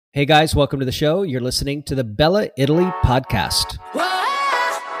Hey guys, welcome to the show. You're listening to the Bella Italy podcast.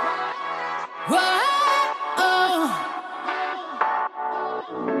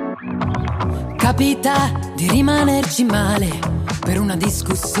 Capita di rimanerci male per una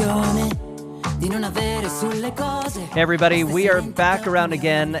discussione, di non avere sulle cose. Hey everybody, we are back around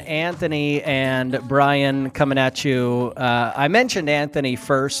again. Anthony and Brian coming at you. I mentioned Anthony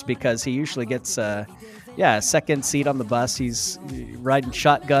first because he usually gets a second seat on the bus. He's riding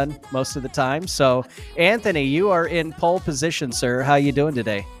shotgun most of the time. So, Anthony, you are in pole position, sir. How you doing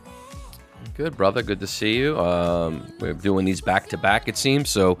today? Good, brother. Good to see you. We're doing these back-to-back, it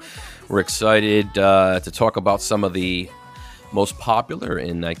seems. So we're excited to talk about some of the most popular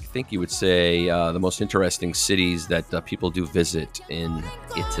and I think you would say the most interesting cities that people do visit in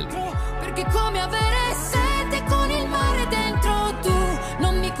Italy. Perché come avere sete con il mare dentro, tu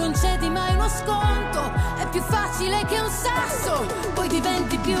non mi concedi mai uno sconto. È più facile che un sasso, poi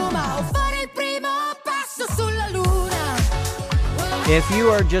diventi piuma o fare il primo passo sulla luna. If you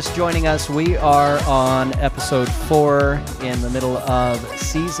are just joining us, we are on episode 4 in the middle of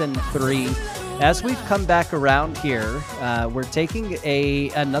season 3. As we've come back around here, we're taking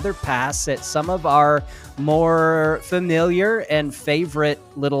another pass at some of our more familiar and favorite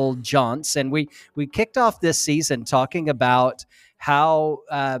little jaunts. And we kicked off this season talking about how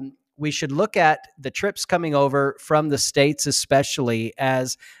we should look at the trips coming over from the States, especially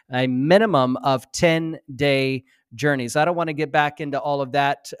as a minimum of 10-day journeys. I don't want to get back into all of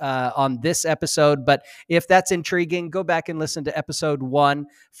that on this episode, but if that's intriguing, go back and listen to episode 1.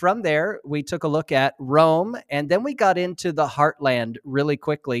 From there, we took a look at Rome, and then we got into the heartland really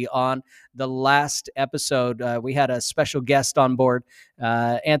quickly on the last episode. We had a special guest on board,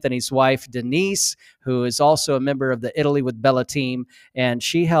 Anthony's wife, Denise, who is also a member of the Italy with Bella team, and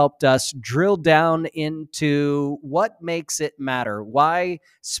she helped us drill down into what makes it matter. Why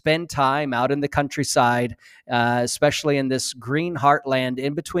spend time out in the countryside, especially in this green heartland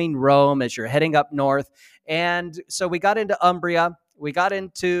in between Rome as you're heading up north. And so we got into Umbria, we got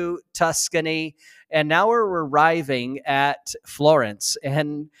into Tuscany, and now we're arriving at Florence.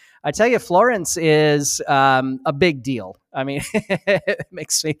 And I tell you, Florence is a big deal. I mean, it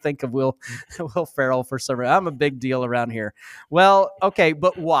makes me think of Will Ferrell for some reason. I'm a big deal around here. Well, okay,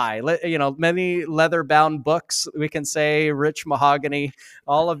 but why? Many leather-bound books, we can say, rich mahogany,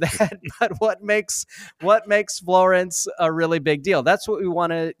 all of that. But what makes Florence a really big deal? That's what we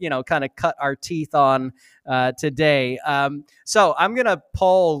want to, kind of cut our teeth on today. So I'm going to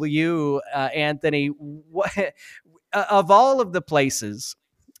poll you, Anthony, of all of the places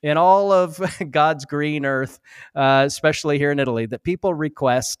in all of God's green earth, especially here in Italy, that people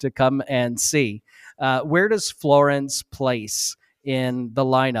request to come and see, where does Florence place in the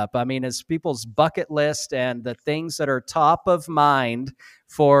lineup? I mean, as people's bucket list and the things that are top of mind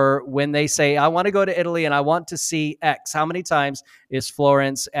for when they say, I want to go to Italy and I want to see X, how many times is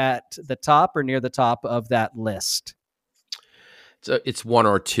Florence at the top or near the top of that list? So it's one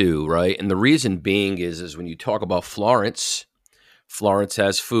or two, right? And the reason being is when you talk about Florence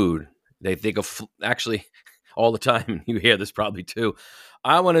has food. They think of, actually, all the time, you hear this probably too,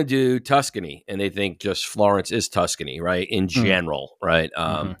 I want to do Tuscany, and they think just Florence is Tuscany, right, in general, right?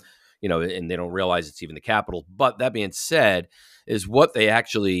 And they don't realize it's even the capital. But that being said, is what they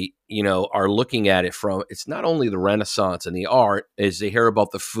actually, are looking at it from, it's not only the Renaissance and the art, is they hear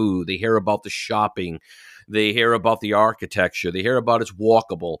about the food, they hear about the shopping, they hear about the architecture, they hear about it's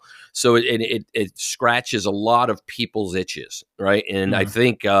walkable. So it scratches a lot of people's itches, right? And I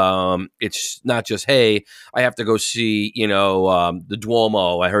think it's not just, hey, I have to go see, the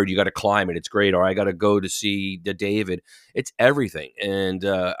Duomo. I heard you got to climb it. It's great. Or I got to go to see the David. It's everything. And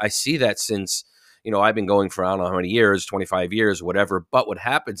I see that since, I've been going for I don't know how many years, 25 years, whatever. But what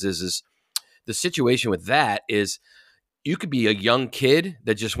happens is the situation with that is you could be a young kid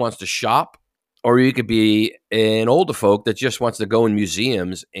that just wants to shop, or you could be an older folk that just wants to go in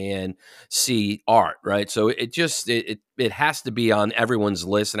museums and see art, right? So it has to be on everyone's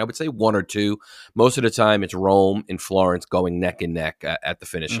list. And I would say one or two. Most of the time it's Rome and Florence going neck and neck at the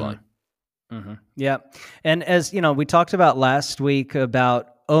finish line. Mm-hmm. Yeah. And as, we talked about last week about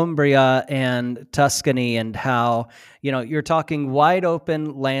Umbria and Tuscany and how, you're talking wide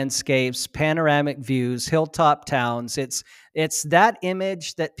open landscapes, panoramic views, hilltop towns. It's that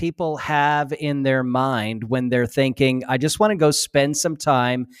image that people have in their mind when they're thinking, I just want to go spend some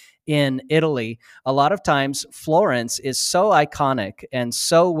time in Italy. A lot of times Florence is so iconic and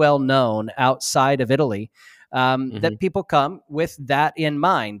so well known outside of Italy. Hmm. that people come with that in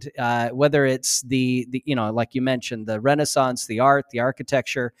mind, whether it's the like you mentioned, the Renaissance, the art, the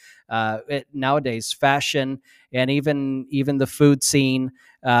architecture, nowadays fashion, and even the food scene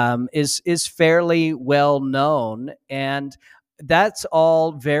is fairly well known, and that's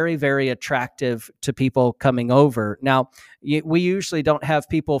all very, very attractive to people coming over. Now, we usually don't have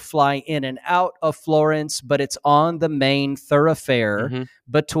people fly in and out of Florence, but it's on the main thoroughfare Hmm.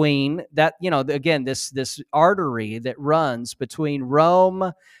 between that, again, this artery that runs between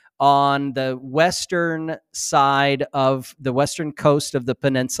Rome on the western side of the western coast of the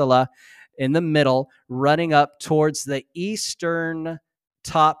peninsula in the middle, running up towards the eastern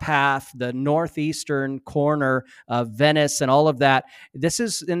top half, the northeastern corner of Venice and all of that. This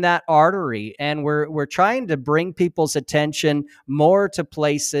is in that artery, and we're trying to bring people's attention more to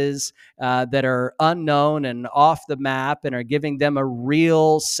places that are unknown and off the map, and are giving them a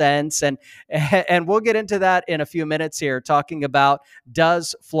real sense. And we'll get into that in a few minutes here, talking about,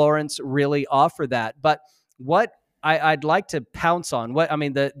 does Florence really offer that? But what I'd like to pounce on, what I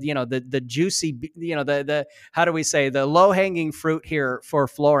mean, the juicy, the how do we say, the low hanging fruit here for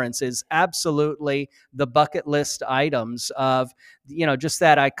Florence is absolutely the bucket list items of, just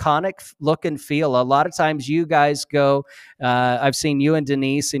that iconic look and feel. A lot of times you guys go, I've seen you and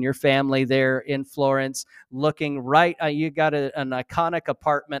Denise and your family there in Florence looking right. You got an iconic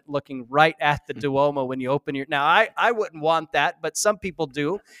apartment looking right at the Duomo when you open your. Now, I wouldn't want that, but some people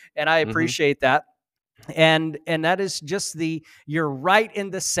do, and I Hmm. appreciate that. And that is just you're right in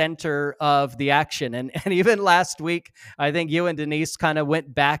the center of the action. And even last week, I think you and Denise kind of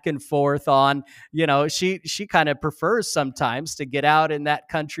went back and forth on, she kind of prefers sometimes to get out in that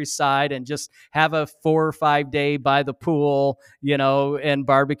countryside and just have a 4 or 5 day by the pool, and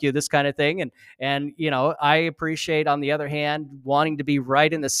barbecue, this kind of thing. And I appreciate, on the other hand, wanting to be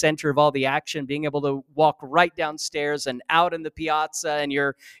right in the center of all the action, being able to walk right downstairs and out in the piazza, and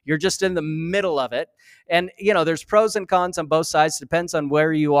you're just in the middle of it. And there's pros and cons on both sides. Depends on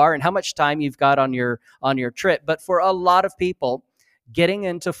where you are and how much time you've got on your trip. But for a lot of people, getting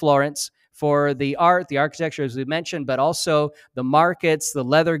into Florence for the art, the architecture, as we mentioned, but also the markets, the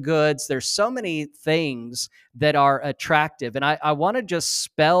leather goods, there's so many things that are attractive. And I want to just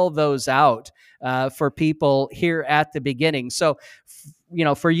spell those out for people here at the beginning. So,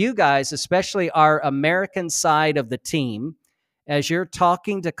 for you guys, especially our American side of the team, as you're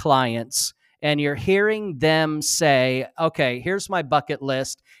talking to clients and you're hearing them say, okay, here's my bucket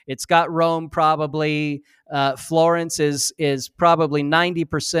list. It's got Rome, probably. Florence is probably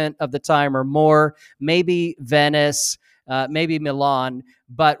 90% of the time or more, maybe Venice, maybe Milan.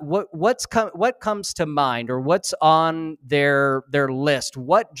 But what comes to mind, or what's on their list?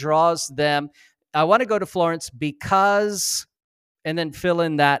 What draws them? I want to go to Florence because, and then fill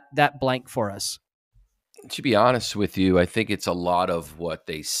in that blank for us. To be honest with you, I think it's a lot of what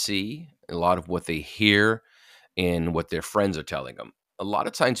they see, a lot of what they hear, and what their friends are telling them. A lot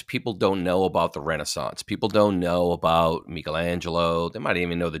of times people don't know about the Renaissance. People don't know about Michelangelo. They might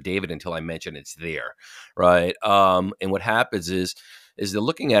even know the David until I mention it's there, right? And what happens is they're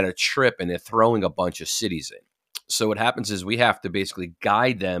looking at a trip and they're throwing a bunch of cities in. So what happens is we have to basically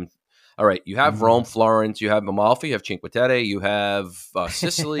guide them. All right, you have Rome, Florence, you have Amalfi, you have Cinque Terre, you have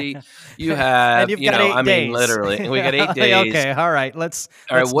Sicily, you And have, you've got 8 days. literally, we got 8 days. Okay, all right. Let's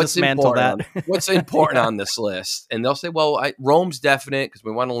All right, dismantle that. what's important Yeah. on this list? And they'll say, well, Rome's definite because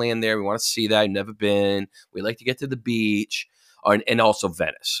we want to land there. We want to see that. I've never been. We like to get to the beach, and also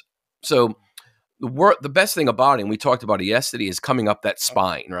Venice. So the best thing about it, and we talked about it yesterday, is coming up that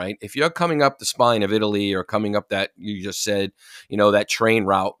spine, right? If you're coming up the spine of Italy, or coming up that, you just said, that train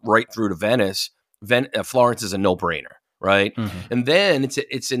route right through to Venice, Florence is a no-brainer, right? Mm-hmm. And then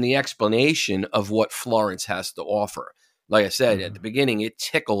it's in the explanation of what Florence has to offer. Like I said at the beginning, it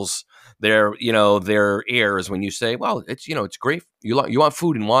tickles their ears when you say, well, it's great. You want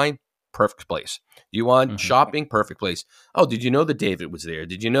food and wine? Perfect place. You want shopping? Perfect place. Oh, did you know that David was there?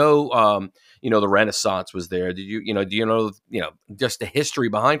 Did you know, the Renaissance was there? Do you know, just the history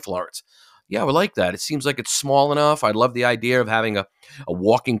behind Florence? Yeah, I would like that. It seems like it's small enough. I'd love the idea of having a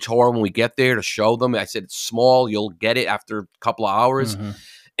walking tour when we get there to show them. I said, it's small. You'll get it after a couple of hours.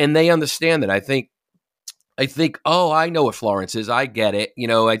 And they understand that. I think, oh, I know what Florence is. I get it.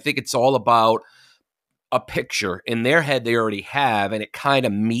 I think it's all about a picture in their head they already have, and it kind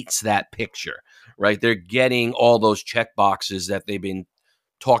of meets that picture, right? They're getting all those check boxes that they've been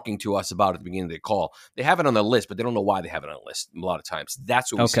talking to us about at the beginning of the call. They have it on the list, but they don't know why they have it on the list a lot of times.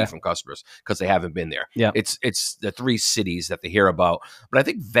 That's what we see from customers because they haven't been there. Yeah. It's the 3 cities that they hear about. But I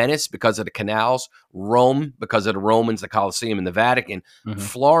think Venice, because of the canals, Rome, because of the Romans, the Colosseum, and the Vatican.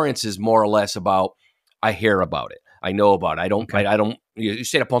 Florence is more or less about, I hear about it. I know about it. I don't. Okay. I don't. You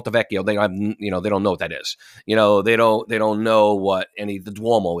say to Ponte Vecchio, they have. They don't know what that is. They don't. They don't know what the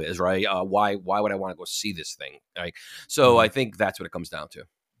Duomo is, right? Why? Why would I want to go see this thing? Right. So I think that's what it comes down to.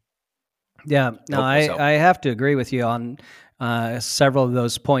 Yeah, no, Hopefully so. I have to agree with you on several of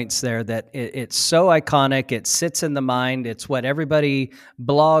those points there. That it's so iconic, it sits in the mind. It's what everybody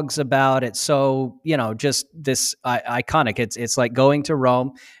blogs about. It's so just this iconic. It's like going to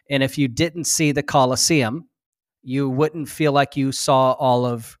Rome, and if you didn't see the Colosseum, you wouldn't feel like you saw all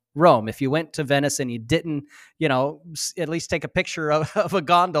of Rome. If you went to Venice and you didn't, at least take a picture of a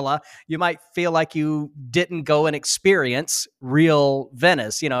gondola, you might feel like you didn't go and experience real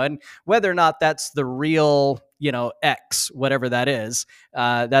Venice, and whether or not that's the real, X, whatever that is,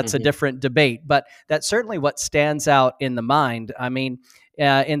 that's a different debate. But that's certainly what stands out in the mind. I mean,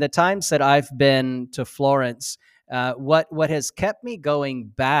 in the times that I've been to Florence, what has kept me going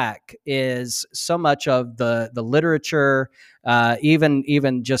back is so much of the literature,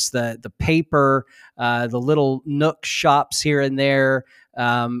 even just the paper, the little nook shops here and there.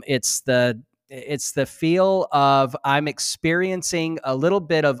 It's the feel of I'm experiencing a little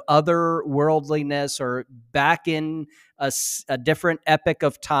bit of otherworldliness or back in a different epoch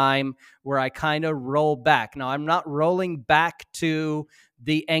of time where I kind of roll back. Now, I'm not rolling back to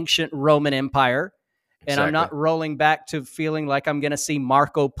the ancient Roman Empire. And Exactly. I'm not rolling back to feeling like I'm going to see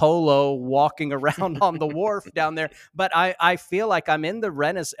Marco Polo walking around on the wharf down there. But I feel like I'm in the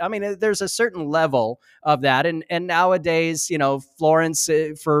Renaissance. I mean, there's a certain level of that. And nowadays, Florence,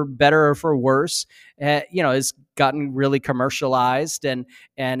 for better or for worse, has gotten really commercialized. And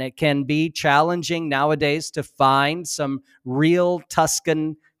it can be challenging nowadays to find some real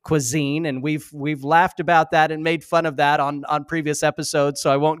Tuscan cuisine, and we've laughed about that and made fun of that on previous episodes,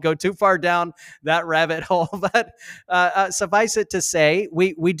 so I won't go too far down that rabbit hole. But suffice it to say,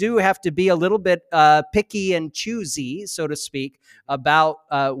 we do have to be a little bit picky and choosy, so to speak, about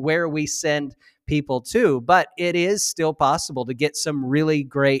where we send people to. But it is still possible to get some really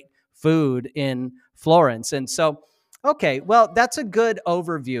great food in Florence. And so, okay, well, that's a good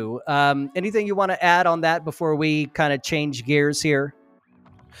overview. Anything you want to add on that before we kind of change gears here?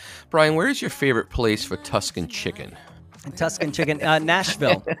 Brian, where is your favorite place for Tuscan chicken? Tuscan chicken,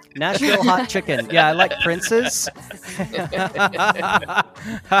 Nashville hot chicken. Yeah, I like Prince's.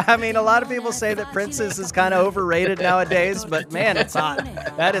 I mean, a lot of people say that Prince's is kind of overrated nowadays, but man, it's hot.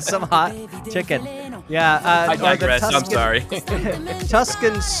 That is some hot chicken. Yeah, I digress. I'm sorry.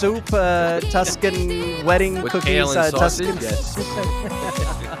 Tuscan soup, Tuscan wedding With cookies, kale and sausage. Tuscan. Yes.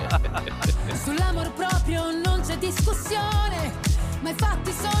 Sull'amor proprio non c'è discussione, ma i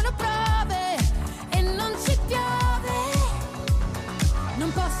fatti sono prove e non ci piove.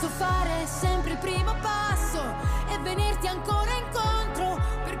 Non posso fare sempre il primo passo e venirti ancora incontro,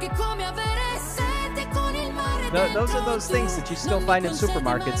 perché come avere sete con il mare dentro. Those are those things that you still find in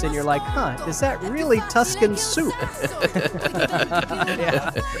supermarkets, and you're like, huh, is that really Tuscan soup?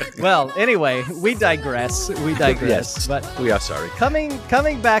 Yeah. Well, anyway, we digress. Yes, But we are sorry.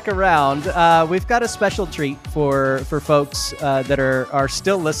 Coming back around, we've got a special treat for folks that are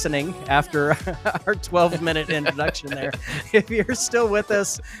still listening after our 12-minute introduction there. If you're still with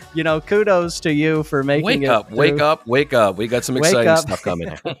us, kudos to you for making Wake it up, through. wake up, wake up. We got some Wake exciting up. stuff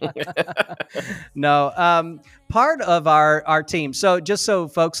coming. No, part of our team. So just so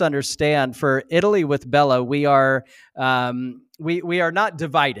folks understand, for Italy with Bella, we are we are not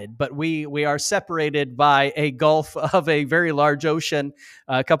divided, but we are separated by a gulf of a very large ocean,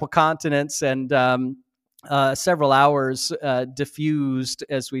 a couple continents, and several hours diffused,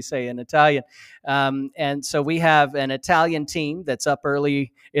 as we say in Italian. And so we have an Italian team that's up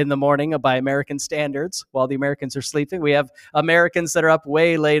early in the morning by American standards while the Americans are sleeping. We have Americans that are up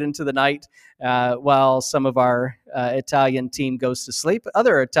way late into the night while some of our Italian team goes to sleep.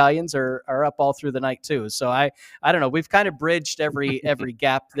 Other Italians are up all through the night too. So I don't know. We've kind of bridged every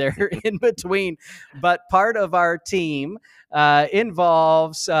gap there in between. But part of our team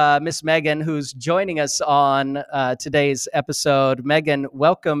involves Miss Megan, who's joining us on today's episode. Megan,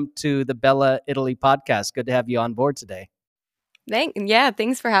 welcome to the Bella Italy podcast. Good to have you on board today.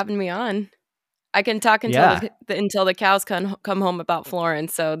 Thanks for having me on. I can talk until the cows come home about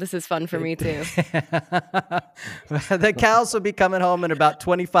Florence, so this is fun for me too. The cows will be coming home in about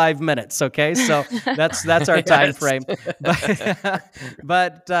 25 minutes. Okay, so that's our time frame.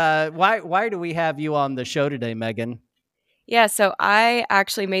 But why do we have you on the show today, Megan? Yeah, so I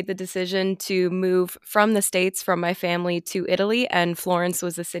actually made the decision to move from the States, from my family, to Italy, and Florence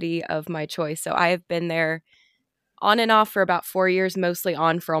was the city of my choice. So I have been there on and off for about 4 years, mostly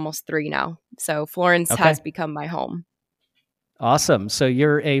on for almost 3 now. So Florence has become my home. Awesome. So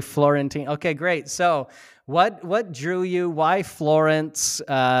you're a Florentine. Okay, great. So what drew you? Why Florence?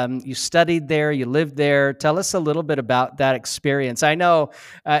 You studied there. You lived there. Tell us a little bit about that experience. I know,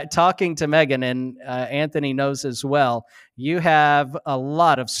 talking to Megan and Anthony knows as well. You have a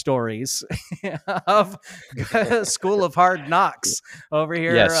lot of stories of School of Hard Knocks over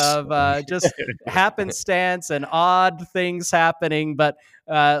here Yes. of just happenstance and odd things happening, but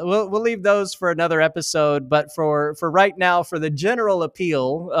we'll leave those for another episode. But for right now, for the general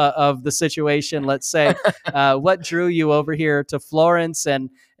appeal of the situation, let's say, what drew you over here to Florence, and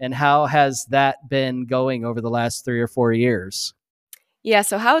how has that been going over the last 3 or 4 years? Yeah,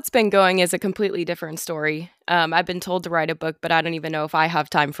 so how it's been going is a completely different story. I've been told to write a book, but I don't even know if I have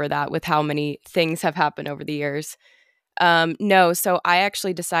time for that with how many things have happened over the years. No, so I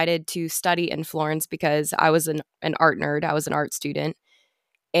actually decided to study in Florence because I was an art nerd. I was an art student.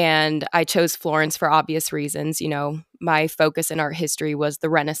 And I chose Florence for obvious reasons. You know, my focus in art history was the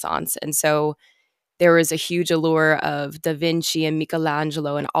Renaissance. And so there was a huge allure of Da Vinci and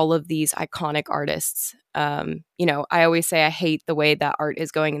Michelangelo and all of these iconic artists. You know, I always say I hate the way that art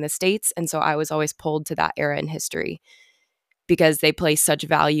is going in the States. And so I was always pulled to that era in history because they place such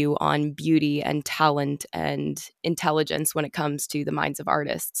value on beauty and talent and intelligence when it comes to the minds of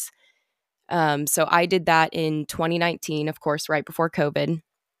artists. So I did that in 2019, of course, right before COVID.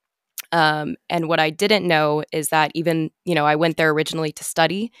 And what I didn't know is that even, you know, I went there originally to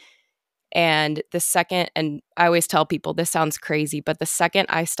study. And the second, and I always tell people this sounds crazy, but the second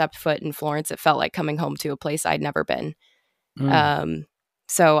I stepped foot in Florence, it felt like coming home to a place I'd never been. Mm. Um,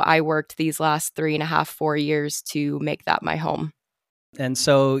 so I worked these last 3.5, 4 years to make that my home. And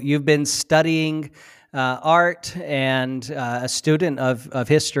so you've been studying art and a student of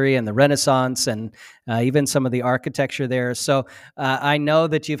history and the Renaissance and even some of the architecture there. So I know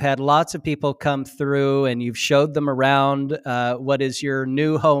that you've had lots of people come through and you've showed them around what is your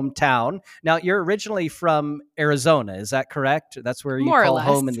new hometown. Now, you're originally from Arizona, is that correct? That's where you More or call less.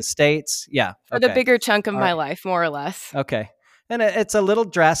 home in the States? Yeah. For the Okay. bigger chunk of All my right. life, more or less. Okay. And it's a little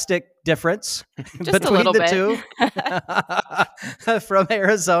drastic difference Just a between little the bit. two from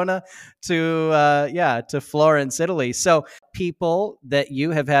Arizona to Florence, Italy. So people that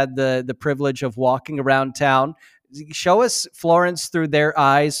you have had the privilege of walking around town, show us Florence through their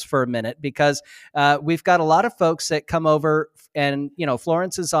eyes for a minute, because we've got a lot of folks that come over, and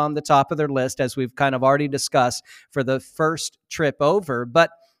Florence is on the top of their list, as we've kind of already discussed, for the first trip over.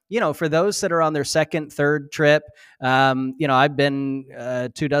 But for those that are on their second, third trip, I've been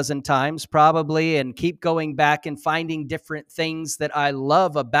 24 times probably, and keep going back and finding different things that I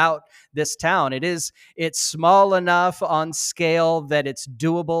love about this town. It's small enough on scale that it's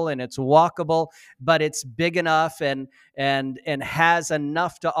doable and it's walkable, but it's big enough and has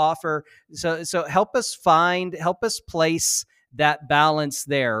enough to offer. So help us place that balance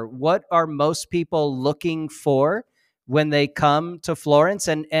there. What are most people looking for when they come to Florence,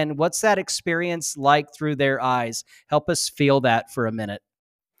 and what's that experience like through their eyes? Help us feel that for a minute.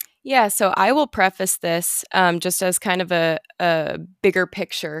 Yeah, so I will preface this just as kind of a bigger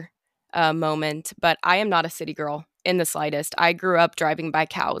picture moment, but I am not a city girl in the slightest. I grew up driving by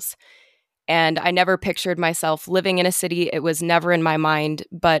cows, and I never pictured myself living in a city. It was never in my mind.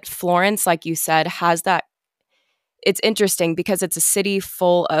 But Florence, like you said, has that. It's interesting because it's a city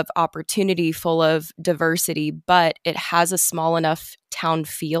full of opportunity, full of diversity, but it has a small enough town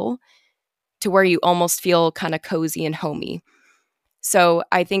feel to where you almost feel kind of cozy and homey. So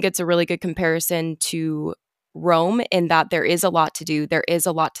I think it's a really good comparison to Rome in that there is a lot to do, there is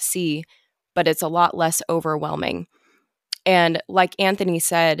a lot to see, but it's a lot less overwhelming. And like Anthony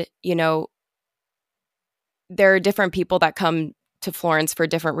said, there are different people that come to Florence for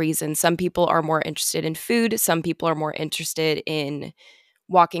different reasons. Some people are more interested in food, some people are more interested in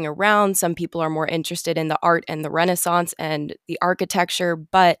walking around, some people are more interested in the art and the Renaissance and the architecture,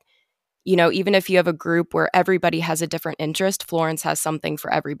 but even if you have a group where everybody has a different interest, Florence has something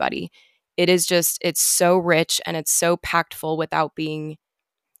for everybody. It's so rich and it's so packed full without being.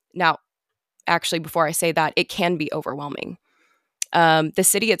 Now, actually, before I say that, it can be overwhelming. The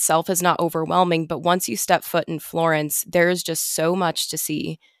city itself is not overwhelming, but once you step foot in Florence, there's just so much to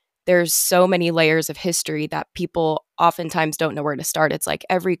see. There's so many layers of history that people oftentimes don't know where to start. It's like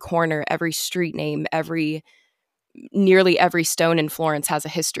every corner, every street name, nearly every stone in Florence has a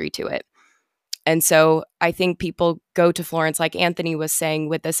history to it. And so I think people go to Florence, like Anthony was saying,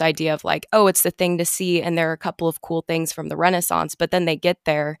 with this idea of like, oh, it's the thing to see. And there are a couple of cool things from the Renaissance. But then they get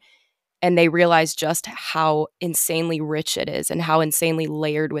there and they realize just how insanely rich it is and how insanely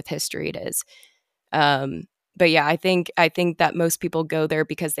layered with history it is. But yeah, I think that most people go there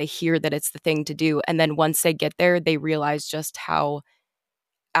because they hear that it's the thing to do, and then once they get there, they realize just how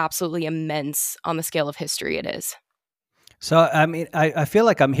absolutely immense on the scale of history it is. So, I mean, I feel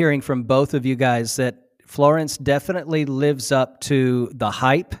like I'm hearing from both of you guys that Florence definitely lives up to the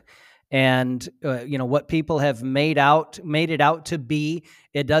hype and what people have made it out to be.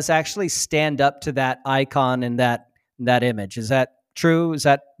 It does actually stand up to that icon and that image. Is that true? Is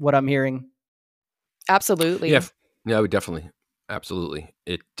that what I'm hearing? Absolutely. Yeah, yeah, I would definitely, absolutely.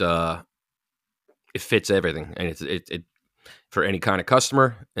 It fits everything, and it for any kind of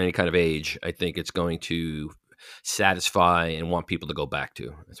customer, any kind of age. I think it's going to satisfy and want people to go back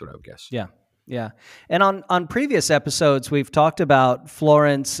to. That's what I would guess. Yeah. Yeah. And on previous episodes, we've talked about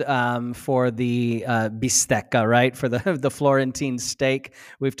Florence for the bistecca, right? For the Florentine steak.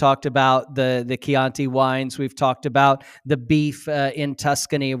 We've talked about the Chianti wines. We've talked about the beef in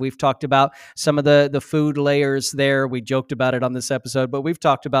Tuscany. We've talked about some of the food layers there. We joked about it on this episode, but we've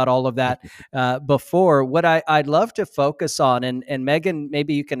talked about all of that before. What I'd love to focus on, and Megan,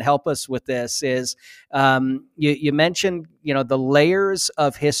 maybe you can help us with this, is you mentioned, the layers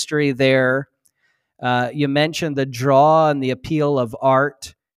of history there. You mentioned the draw and the appeal of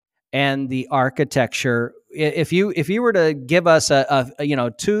art and the architecture. If you were to give us a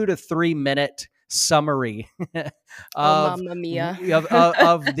 2 to 3 minute summary Oh, of mamma mia.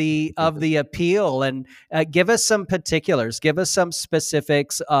 of the appeal, and give us some particulars, give us some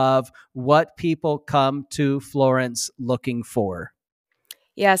specifics of what people come to Florence looking for.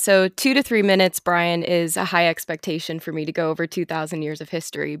 Yeah, so 2 to 3 minutes, Brian, is a high expectation for me to go over 2,000 years of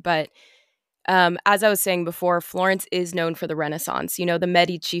history. But as I was saying before, Florence is known for the Renaissance. The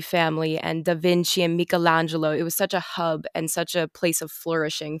Medici family and Da Vinci and Michelangelo. It was such a hub and such a place of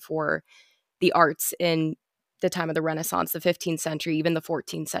flourishing for the arts in the time of the Renaissance, the 15th century, even the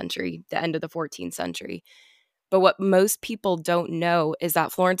 14th century, the end of the 14th century. But what most people don't know is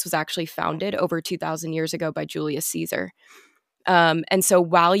that Florence was actually founded over 2,000 years ago by Julius Caesar. And so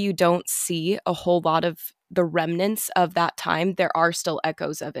while you don't see a whole lot of the remnants of that time, there are still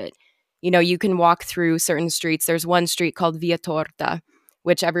echoes of it. You can walk through certain streets. There's one street called Via Torta,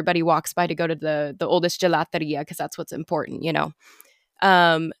 which everybody walks by to go to the oldest gelateria because that's what's important.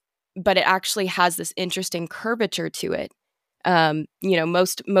 But it actually has this interesting curvature to it.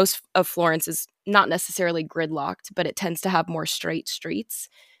 Most of Florence is not necessarily gridlocked, but it tends to have more straight streets.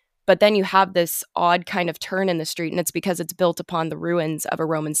 But then you have this odd kind of turn in the street, and it's because it's built upon the ruins of a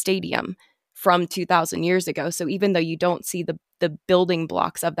Roman stadium from 2,000 years ago. So even though you don't see the building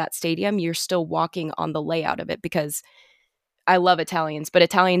blocks of that stadium, you're still walking on the layout of it, because I love Italians, but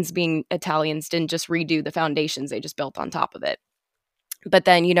Italians being Italians didn't just redo the foundations, they just built on top of it. But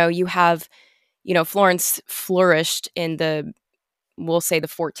then, you have, Florence flourished in we'll say the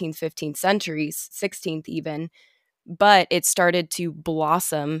 14th, 15th centuries, 16th even, but it started to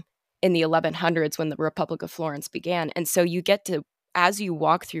blossom in the 1100s when the Republic of Florence began. And so as you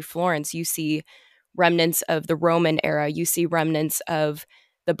walk through Florence, you see remnants of the Roman era, you see remnants of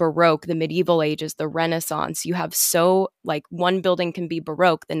the Baroque, the medieval ages, the Renaissance. You have one building can be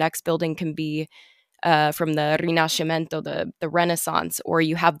Baroque, the next building can be from the Rinascimento, the Renaissance, or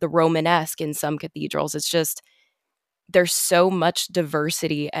you have the Romanesque in some cathedrals. It's just, there's so much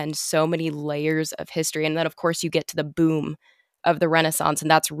diversity and so many layers of history. And then, of course, you get to the boom of the Renaissance, and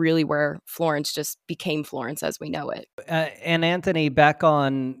that's really where Florence just became Florence as we know it. And Anthony, back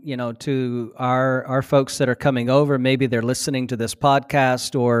on, to our folks that are coming over, maybe they're listening to this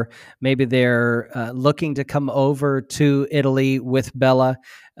podcast, or maybe they're looking to come over to Italy with Bella.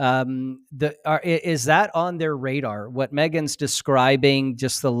 Is that on their radar? What Megan's describing,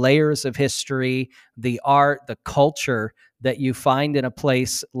 just the layers of history, the art, the culture that you find in a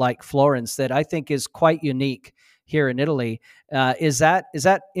place like Florence, that I think is quite unique here in Italy. Is that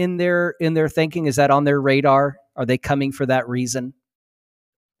in their thinking? Is that on their radar? Are they coming for that reason?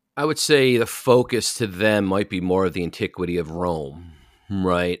 I would say the focus to them might be more of the antiquity of Rome,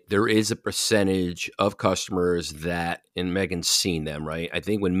 right? There is a percentage of customers that, and Megan's seen them, right? I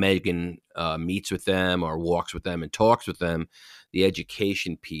think when Megan meets with them or walks with them and talks with them, the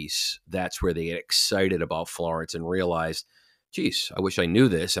education piece, that's where they get excited about Florence and realize, geez, I wish I knew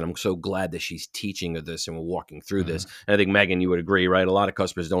this. And I'm so glad that she's teaching of this and we're walking through this. And I think, Megan, you would agree, right? A lot of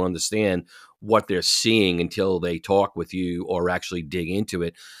customers don't understand what they're seeing until they talk with you or actually dig into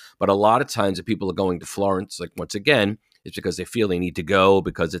it. But a lot of times if people are going to Florence, like once again, it's because they feel they need to go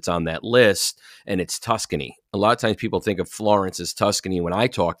because it's on that list and it's Tuscany. A lot of times people think of Florence as Tuscany when we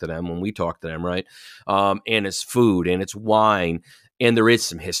talk to them, right? And it's food and it's wine. And there is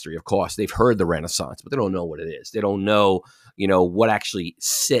some history, of course. They've heard the Renaissance, but they don't know what it is. They don't know, what actually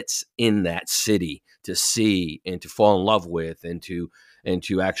sits in that city. to see and to fall in love with and to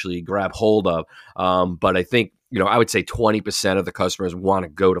actually grab hold of. But I think, I would say 20% of the customers want to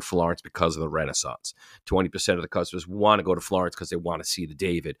go to Florence because of the Renaissance. 20% of the customers want to go to Florence because they want to see the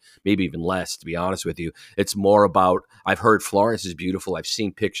David, maybe even less, to be honest with you. It's more about, I've heard Florence is beautiful. I've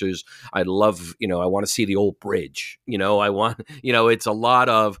seen pictures. I love, I want to see the old bridge. I want, it's a lot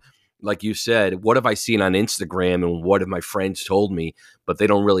of, like you said, what have I seen on Instagram and what have my friends told me, but they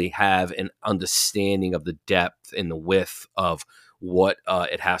don't really have an understanding of the depth and the width of what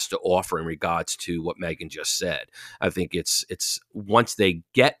it has to offer in regards to what Megan just said. I think it's once they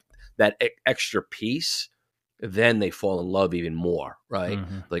get that extra piece, then they fall in love even more, right?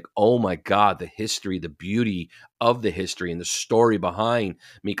 Mm-hmm. Like, oh my God, the history, the beauty of the history and the story behind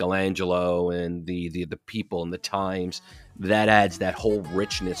Michelangelo and the people and the times, that adds that whole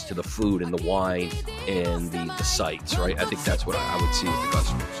richness to the food and the wine and the sights, right? I think that's what I would see with the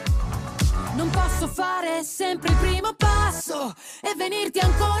customers. Non posso fare sempre il primo passo e venirti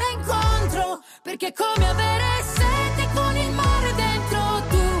ancora incontro, perché è come avere sete con il mare dentro.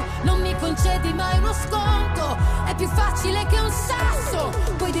 Tu non mi concedi mai uno sconto, è più facile che un sasso,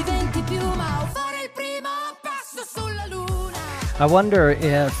 poi diventi piuma o fare il primo passo sulla luna. I wonder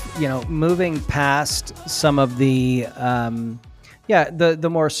if, moving past some of the the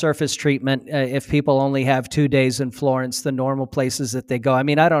more surface treatment, if people only have 2 days in Florence, the normal places that they go. I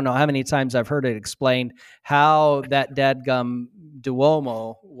mean, I don't know how many times I've heard it explained how that dadgum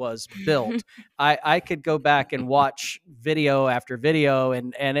Duomo was built. I could go back and watch video after video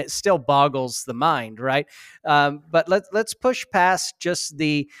and it still boggles the mind, right? But let's push past just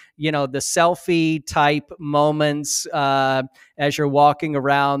the selfie type moments as you're walking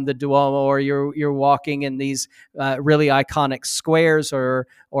around the Duomo, or you're walking in these really iconic squares or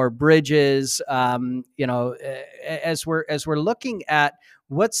bridges. As we're looking at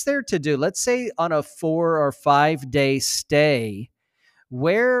what's there to do, let's say on a 4 or 5 day stay,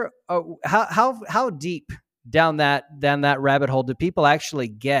 where how deep down that rabbit hole do people actually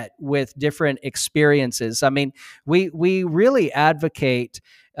get with different experiences? I mean, we really advocate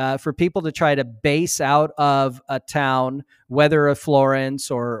for people to try to base out of a town, whether a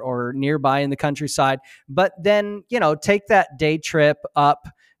Florence or nearby in the countryside, but then take that day trip up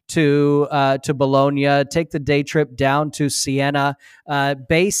to Bologna, take the day trip down to Siena,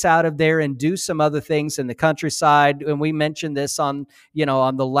 base out of there and do some other things in the countryside. And we mentioned this on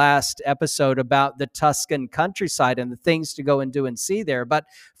the last episode about the Tuscan countryside and the things to go and do and see there. But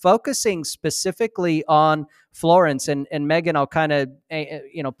focusing specifically on Florence, and Megan, I'll kind of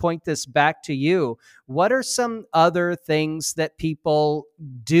point this back to you. What are some other things that people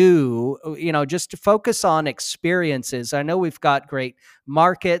do, just to focus on experiences? I know we've got great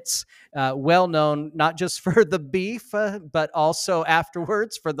markets, well known not just for the beef, but also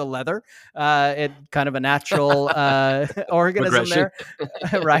afterwards for the leather. It kind of a natural organism there,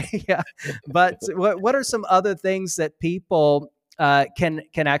 right? Yeah. But what are some other things that people can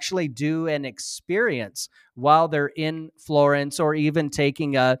actually do and experience while they're in Florence, or even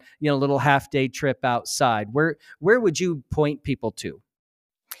taking a little half-day trip outside? Where would you point people to?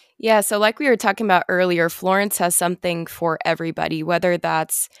 Yeah, so like we were talking about earlier, Florence has something for everybody, whether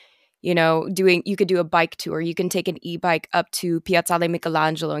that's you could do a bike tour. You can take an e-bike up to Piazzale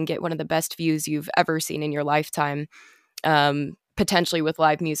Michelangelo and get one of the best views you've ever seen in your lifetime, potentially with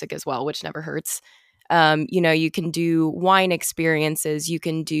live music as well, which never hurts. You can do wine experiences, you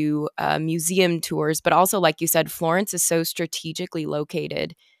can do museum tours, but also, like you said, Florence is so strategically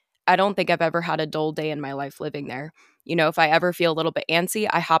located. I don't think I've ever had a dull day in my life living there. If I ever feel a little bit antsy,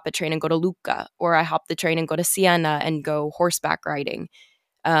 I hop a train and go to Lucca, or I hop the train and go to Siena and go horseback riding.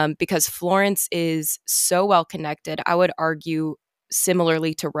 Because Florence is so well connected, I would argue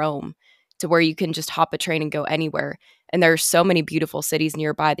similarly to Rome, to where you can just hop a train and go anywhere. And there are so many beautiful cities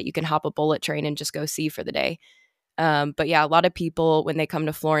nearby that you can hop a bullet train and just go see for the day. But yeah, a lot of people, when they come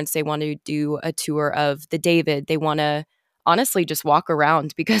to Florence, they want to do a tour of the David. They want to honestly just walk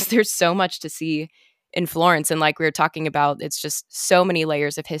around because there's so much to see in Florence. And like we were talking about, it's just so many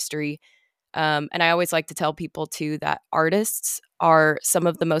layers of history. And I always like to tell people too that artists are some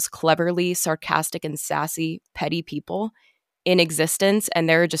of the most cleverly sarcastic and sassy, petty people in existence. And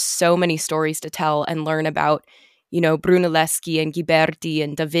there are just so many stories to tell and learn about, Brunelleschi and Ghiberti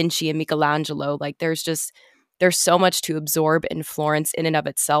and Da Vinci and Michelangelo. Like there's so much to absorb in Florence in and of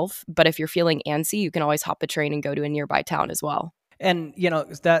itself. But if you're feeling antsy, you can always hop a train and go to a nearby town as well. And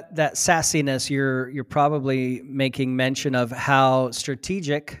that sassiness, you're probably making mention of how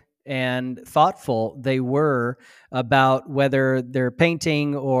strategic and thoughtful they were about whether they're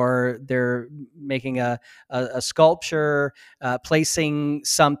painting or they're making a sculpture, placing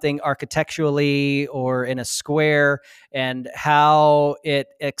something architecturally or in a square, and how it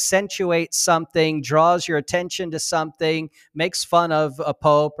accentuates something, draws your attention to something, makes fun of a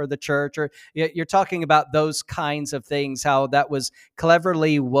pope or the church, or you're talking about those kinds of things, how that was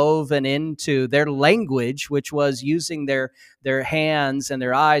cleverly woven into their language, which was using their hands and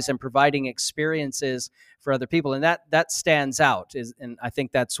their eyes and providing experiences for other people. And that stands out, and I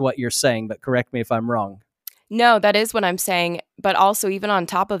think that's what you're saying, but correct me if I'm wrong. No, that is what I'm saying. But also, even on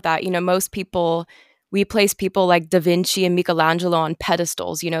top of that, most people, we place people like Da Vinci and Michelangelo on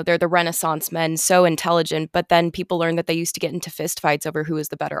pedestals. They're the Renaissance men, so intelligent. But then people learn that they used to get into fistfights over who is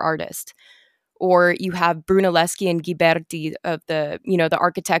the better artist. Or you have Brunelleschi and Ghiberti of the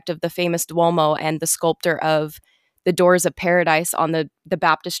architect of the famous Duomo and the sculptor of the Doors of Paradise on the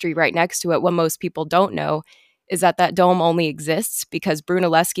baptistry right next to it. What most people don't know is that dome only exists because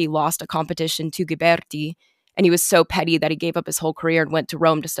Brunelleschi lost a competition to Ghiberti, and he was so petty that he gave up his whole career and went to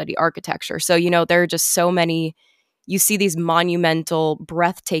Rome to study architecture. So, there are just so many, you see these monumental,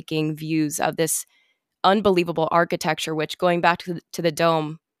 breathtaking views of this unbelievable architecture, which, going back to the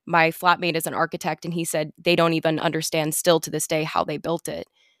dome, my flatmate is an architect, and he said they don't even understand still to this day how they built it.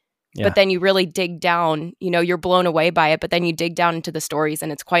 Yeah. But then you really dig down, you're blown away by it, but then you dig down into the stories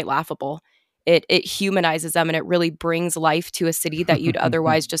and it's quite laughable. It humanizes them, and it really brings life to a city that you'd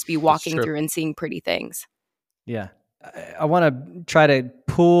otherwise just be walking through and seeing pretty things. Yeah. I want to try to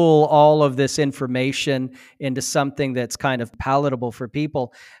pool all of this information into something that's kind of palatable for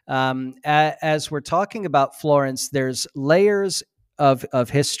people. As we're talking about Florence, there's layers of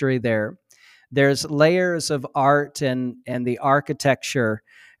history there. There's layers of art and the architecture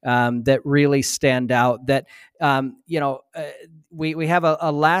that really stand out. That we have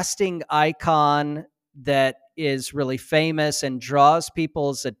a lasting icon that is really famous and draws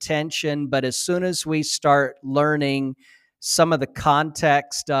people's attention. But as soon as we start learning some of the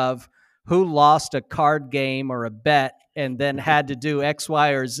context of who lost a card game or a bet and then had to do X, Y,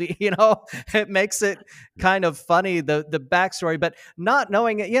 or Z, it makes it kind of funny, the backstory, but not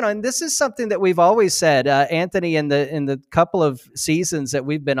knowing it, and this is something that we've always said, Anthony, in the couple of seasons that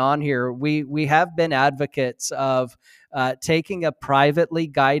we've been on here, we have been advocates of taking a privately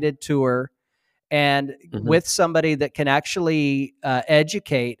guided tour and with somebody that can actually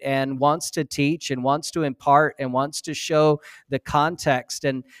educate and wants to teach and wants to impart and wants to show the context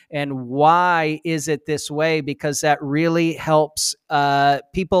and why is it this way, because that really helps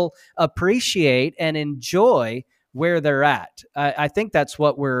people appreciate and enjoy where they're at. I think that's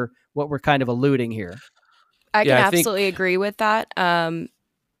what we're kind of alluding here. I can absolutely agree with that.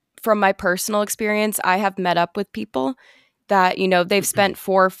 From my personal experience, I have met up with people that, they've spent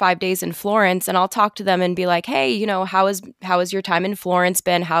 4 or 5 days in Florence, and I'll talk to them and be like, hey, how is your time in Florence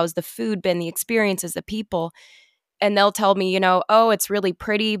been? How's the food been? The experiences, the people? And they'll tell me, oh, it's really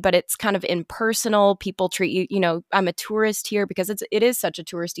pretty, but it's kind of impersonal. People treat you, I'm a tourist here because it is such a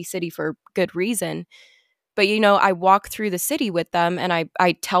touristy city for good reason. But, I walk through the city with them and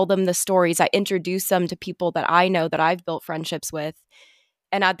I tell them the stories. I introduce them to people that I know that I've built friendships with.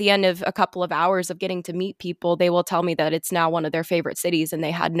 And at the end of a couple of hours of getting to meet people, they will tell me that it's now one of their favorite cities, and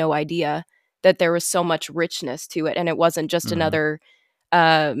they had no idea that there was so much richness to it. And it wasn't just another,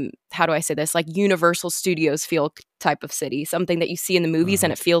 how do I say this, like Universal Studios feel type of city, something that you see in the movies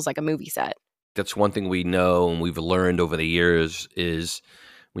and it feels like a movie set. That's one thing we know and we've learned over the years is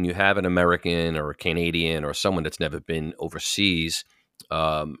when you have an American or a Canadian or someone that's never been overseas,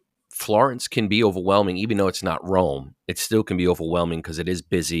 Florence can be overwhelming, even though it's not Rome. It still can be overwhelming because it is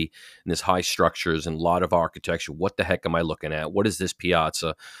busy and there's high structures and a lot of architecture. What the heck am I looking at? What is this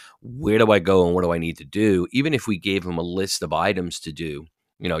piazza? Where do I go and what do I need to do? Even if we gave them a list of items to do,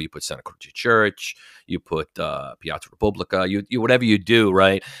 you put Santa Croce Church, you put Piazza Repubblica, you whatever you do,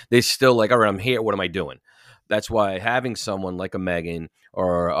 right? They still like, all right, I'm here. What am I doing? That's why having someone like a Megan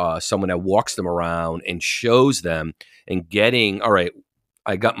or someone that walks them around and shows them and getting, all right,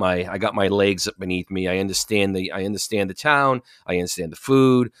 I got my legs up beneath me. I understand the town. I understand the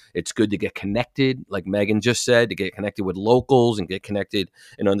food. It's good to get connected, like Megan just said, to get connected with locals and get connected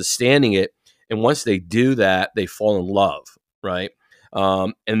and understanding it. And once they do that, they fall in love, right?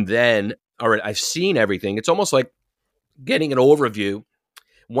 And then, all right, I've seen everything. It's almost like getting an overview.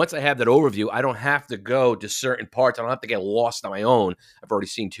 Once I have that overview, I don't have to go to certain parts. I don't have to get lost on my own. I've already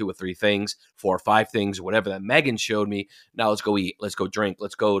seen 2 or 3 things, 4 or 5 things, whatever that Megan showed me. Now let's go eat. Let's go drink.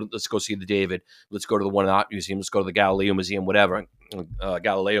 Let's go see the David. Let's go to the One Art Museum. Let's go to the Galileo Museum, whatever.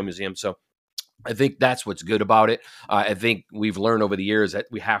 Galileo Museum. So I think that's what's good about it. I think we've learned over the years that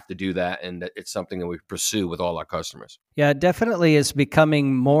we have to do that, and that it's something that we pursue with all our customers. Yeah, it definitely is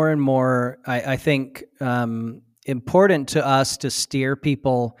becoming more and more, I think, important to us to steer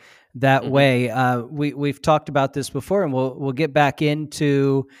people that Hmm. way. We've talked about this before, and we'll get back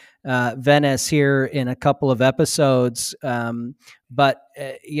into Venice here in a couple of episodes. But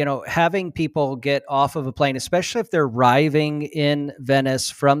having people get off of a plane, especially if they're arriving in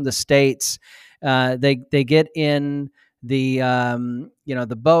Venice from the States, they get in the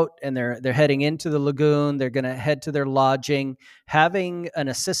boat, and they're heading into the lagoon. They're going to head to their lodging, having an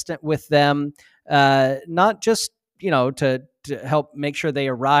assistant with them, not just to help make sure they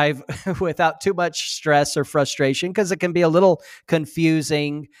arrive without too much stress or frustration, because it can be a little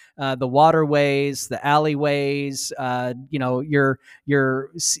confusing. The waterways, the alleyways, your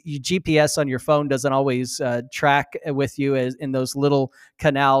GPS on your phone doesn't always track with you in those little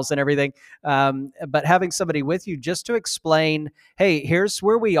canals and everything. But having somebody with you just to explain, hey, here's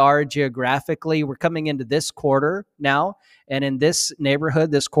where we are geographically. We're coming into this quarter now. And in this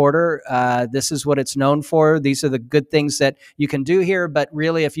neighborhood, this quarter, this is what it's known for. These are the good things that you can do here. But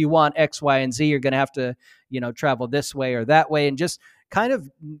really, if you want X, Y, and Z, you're going to have to, travel this way or that way, and just kind of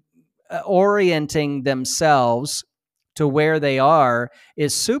orienting themselves to where they are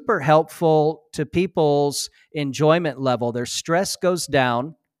is super helpful to people's enjoyment level. Their stress goes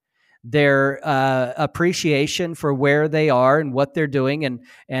down, their appreciation for where they are and what they're doing,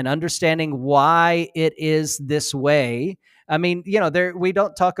 and understanding why it is this way. I mean, we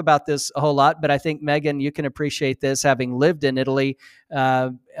don't talk about this a whole lot, but I think, Megan, you can appreciate this, having lived in Italy,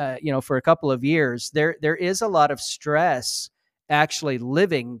 for a couple of years. There is a lot of stress actually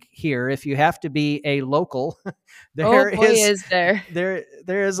living here. If you have to be a local, Oh there boy, is is there.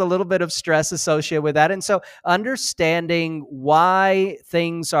 there is a little bit of stress associated with that. And so understanding why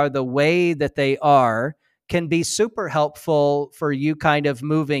things are the way that they are can be super helpful for you kind of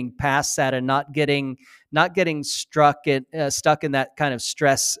moving past that and not getting stuck in that kind of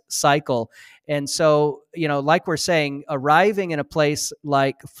stress cycle. And so, like we're saying, arriving in a place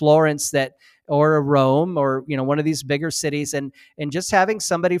like Florence or a Rome, or one of these bigger cities, and just having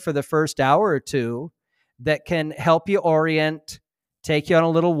somebody for the first hour or two that can help you orient, take you on a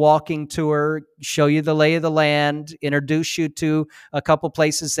little walking tour, show you the lay of the land, introduce you to a couple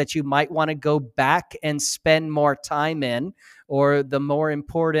places that you might want to go back and spend more time in, or the more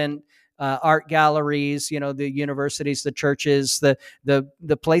important art galleries, the universities, the churches,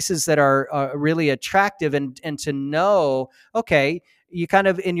 the places that are really attractive, and to know, okay, you kind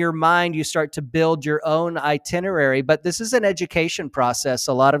of, in your mind, you start to build your own itinerary. But this is an education process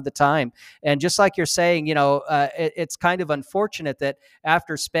a lot of the time. And just like you're saying, it's kind of unfortunate that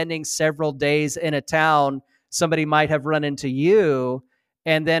after spending several days in a town, somebody might have run into you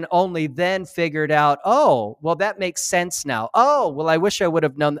and then only then figured out, oh, well, that makes sense now. Oh, well, I wish I would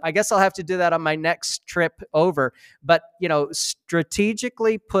have known. I guess I'll have to do that on my next trip over. But,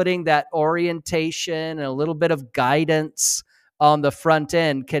 strategically putting that orientation and a little bit of guidance on the front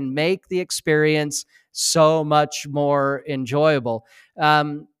end can make the experience so much more enjoyable.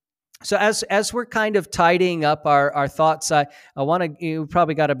 So as we're kind of tidying up our thoughts, I want to, you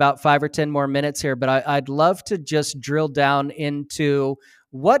probably got about 5 or 10 more minutes here, but I'd love to just drill down into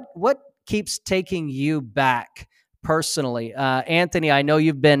what keeps taking you back personally. Anthony, I know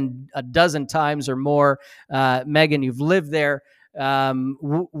you've been a dozen times or more. Megan, you've lived there.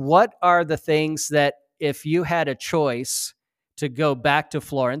 What are the things that, if you had a choice to go back to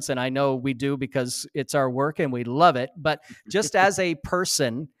Florence, and I know we do because it's our work and we love it, but just as a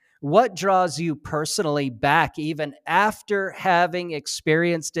person, what draws you personally back, even after having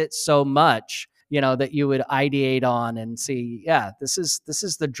experienced it so much, that you would ideate on and see, yeah, this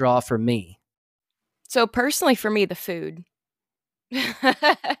is the draw for me? So personally, for me, the food.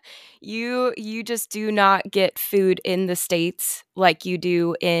 You just do not get food in the States like you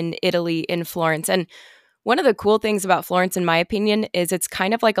do in Italy, in Florence. And one of the cool things about Florence, in my opinion, is it's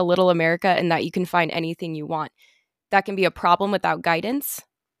kind of like a little America in that you can find anything you want. That can be a problem without guidance,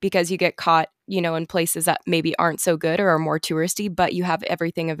 because you get caught, in places that maybe aren't so good or are more touristy, but you have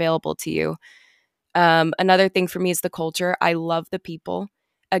everything available to you. Another thing for me is the culture. I love the people.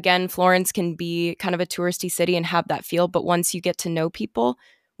 Again, Florence can be kind of a touristy city and have that feel, but once you get to know people,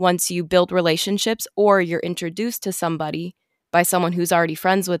 once you build relationships, or you're introduced to somebody by someone who's already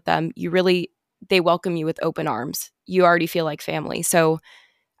friends with them, they welcome you with open arms. You already feel like family. So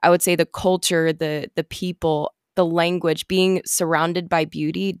I would say the culture, the people, the language, being surrounded by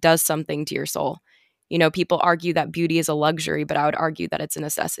beauty does something to your soul. People argue that beauty is a luxury, but I would argue that it's a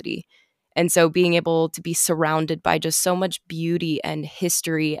necessity. And so being able to be surrounded by just so much beauty and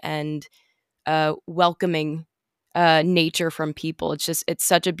history and welcoming nature from people. It's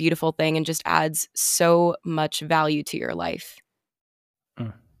such a beautiful thing and just adds so much value to your life.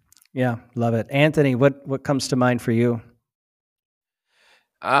 Mm. Yeah, love it. Anthony, what comes to mind for you?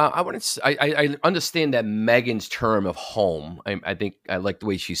 I wouldn't. I understand that Megan's term of home. I think I like the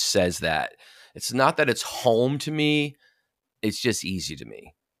way she says that. It's not that it's home to me. It's just easy to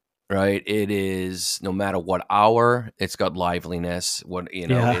me, right? It is no matter what hour. It's got liveliness. What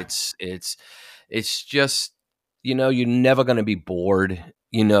Yeah. it's just you're never going to be bored.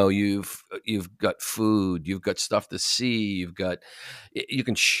 You've got food. You've got stuff to see. You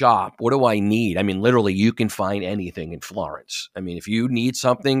can shop. What do I need? I mean, literally, you can find anything in Florence. I mean, if you need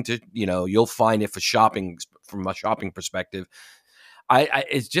something to, you'll find it for shopping from a shopping perspective.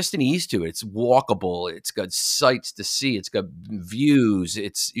 It's just an ease to it. It's walkable. It's got sights to see. It's got views.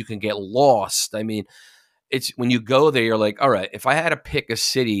 You can get lost. I mean, it's when you go there, you're like, all right, if I had to pick a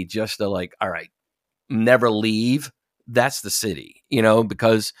city just to like, all right, never leave, that's the city,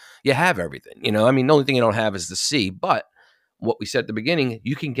 because you have everything, I mean, the only thing you don't have is the sea, but what we said at the beginning,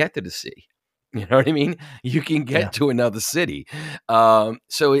 you can get to the sea. You know what I mean? You can Yeah. get to another city. So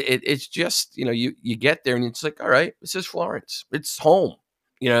it's just, you get there and it's like, all right, this is Florence. It's home.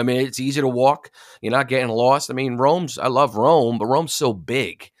 I mean, it's easy to walk. You're not getting lost. I mean, I love Rome, but Rome's so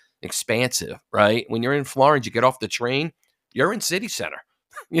big, expansive, right? When you're in Florence, you get off the train, you're in city center.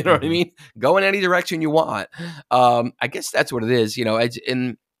 You know what I mean? Go in any direction you want. I guess that's what it is,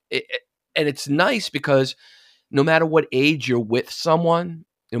 and it's nice because no matter what age you're with someone,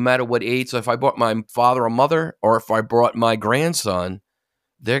 no matter what age, so if I brought my father or mother, or if I brought my grandson,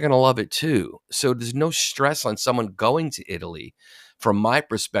 they're going to love it too. So there's no stress on someone going to Italy. From my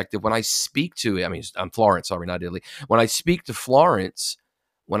perspective, when I speak to, I mean, I'm Florence, sorry, not Italy. When I speak to Florence,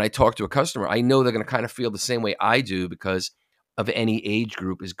 when I talk to a customer, I know they're going to kind of feel the same way I do because of any age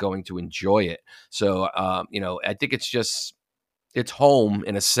group is going to enjoy it. So, I think it's home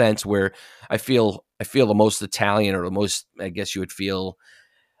in a sense where I feel the most Italian, or the most, I guess you would feel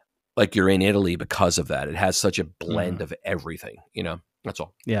like you're in Italy because of that. It has such a blend of everything, that's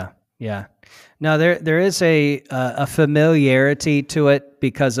all. Yeah, yeah. No, there is a familiarity to it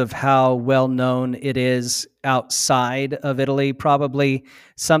because of how well known it is outside of Italy. Probably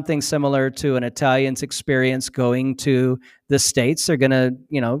something similar to an Italian's experience going to the States. They're going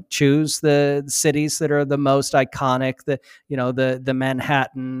to choose the cities that are the most iconic, the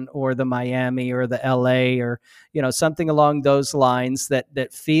Manhattan or the Miami or the L.A. or something along those lines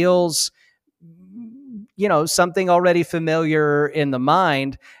that feels something already familiar in the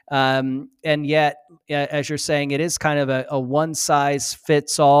mind. And yet, as you're saying, it is kind of a one size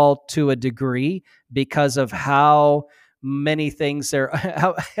fits all to a degree because of how many things there,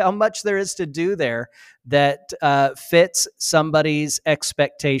 how much there is to do there that fits somebody's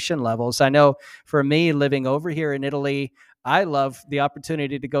expectation levels. I know for me, living over here in Italy, I love the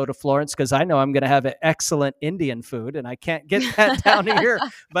opportunity to go to Florence because I know I'm going to have excellent Indian food, and I can't get that down here.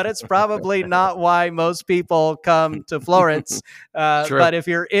 But it's probably not why most people come to Florence. True. But if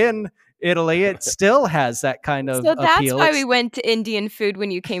you're in Italy, it still has that kind of So that's appeal. why we went to Indian food when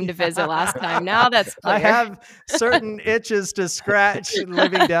you came to visit last time. Now that's clear. I have certain itches to scratch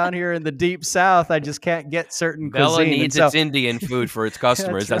living down here in the deep South. I just can't get certain Bella cuisine. needs its Indian food for its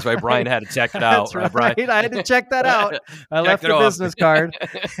customers. That's why Brian had to check it out. That's Brian? I had to check that out. I left the business card.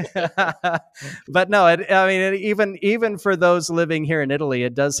 But no, I mean, even for those living here in Italy,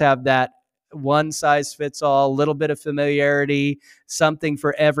 it does have that one size fits all, little bit of familiarity, something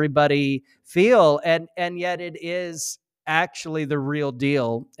for everybody feel, and yet it is actually the real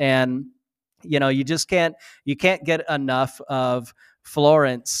deal. And you just can't get enough of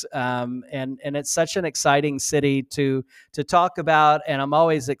Florence, and it's such an exciting city to talk about, and I'm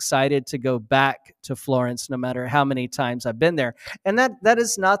always excited to go back to Florence, no matter how many times I've been there. And that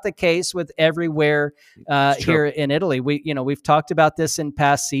is not the case with everywhere here in Italy. We've talked about this in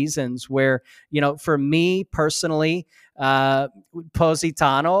past seasons, where for me personally,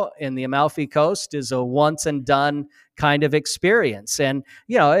 Positano in the Amalfi Coast is a once and done kind of experience. And,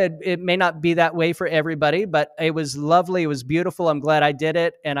 it may not be that way for everybody, but it was lovely. It was beautiful. I'm glad I did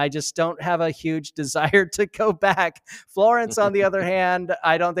it. And I just don't have a huge desire to go back. Florence, on the other hand,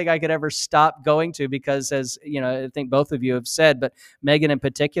 I don't think I could ever stop going to, because as, I think both of you have said, but Megan in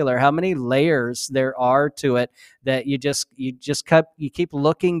particular, how many layers there are to it that you keep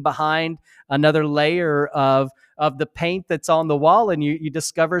looking behind another layer of the paint that's on the wall, and you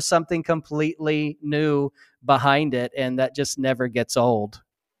discover something completely new behind it, and that just never gets old.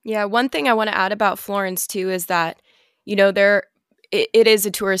 Yeah, one thing I want to add about Florence too is that, it is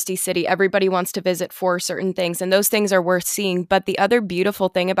a touristy city. Everybody wants to visit for certain things, and those things are worth seeing. But the other beautiful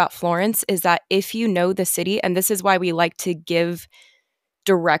thing about Florence is that if you know the city, and this is why we like to give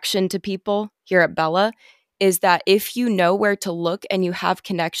direction to people here at Bella, is that if you know where to look and you have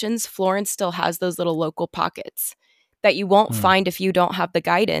connections, Florence still has those little local pockets that you won't find if you don't have the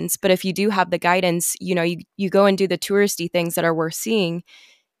guidance. But if you do have the guidance, you go and do the touristy things that are worth seeing.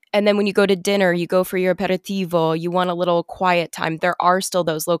 And then when you go to dinner, you go for your aperitivo, you want a little quiet time. There are still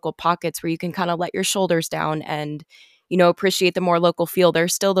those local pockets where you can kind of let your shoulders down and, appreciate the more local feel.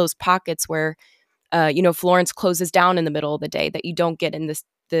 There's still those pockets where, Florence closes down in the middle of the day that you don't get in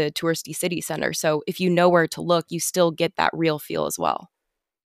the touristy city center. So if you know where to look, you still get that real feel as well.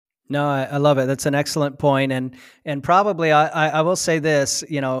 No, I love it. That's an excellent point. And probably I will say this,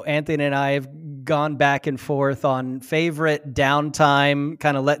 Anthony and I have gone back and forth on favorite downtime,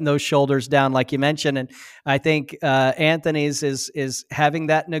 kind of letting those shoulders down, like you mentioned. And I think Anthony's is having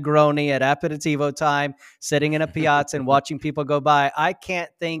that Negroni at aperitivo time, sitting in a piazza and watching people go by. I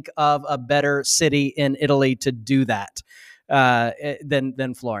can't think of a better city in Italy to do that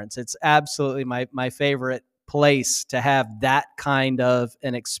than Florence. It's absolutely my favorite place to have that kind of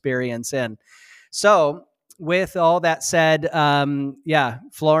an experience in. So with all that said,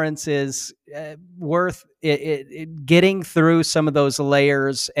 Florence is worth it, getting through some of those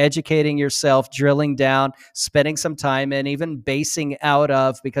layers, educating yourself, drilling down, spending some time and even basing out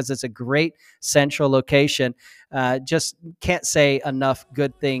of, because it's a great central location. Just can't say enough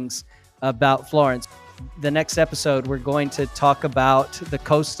good things about Florence. The next episode, we're going to talk about the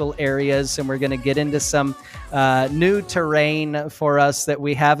coastal areas, and we're going to get into some new terrain for us that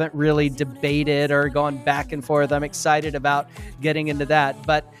we haven't really debated or gone back and forth. I'm excited about getting into that.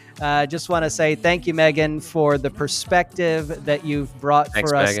 But just want to say thank you, Megan, for the perspective that you've brought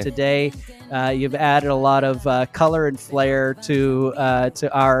for us today. You've added a lot of color and flair to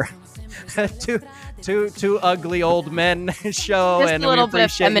our two ugly old men show. Just and a little bit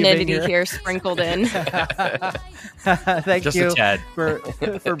of femininity here sprinkled in. Thank Just you a tad.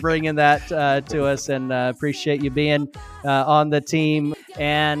 for bringing that to us, and appreciate you being on the team.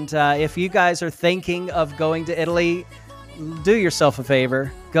 And if you guys are thinking of going to Italy, do yourself a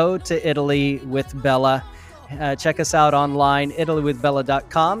favor. Go to Italy with Bella. Check us out online,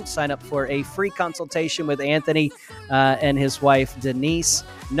 ItalyWithBella.com. Sign up for a free consultation with Anthony and his wife, Denise.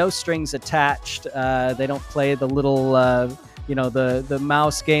 No strings attached. They don't play the little, the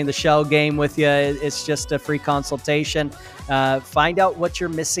mouse game, the shell game with you. It's just a free consultation. Find out what you're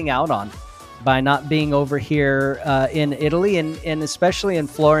missing out on by not being over here in Italy, and especially in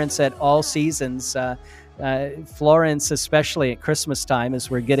Florence at all seasons. Florence, especially at Christmas time,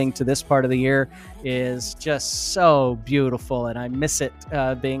 as we're getting to this part of the year, is just so beautiful, and I miss it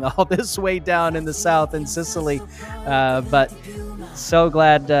being all this way down in the south in Sicily. But so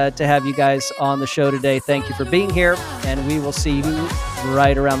glad to have you guys on the show today. Thank you for being here, and we will see you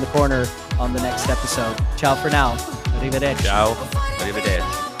right around the corner on the next episode. Ciao for now. Arrivederci. Ciao.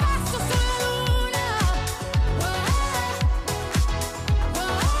 Arrivederci.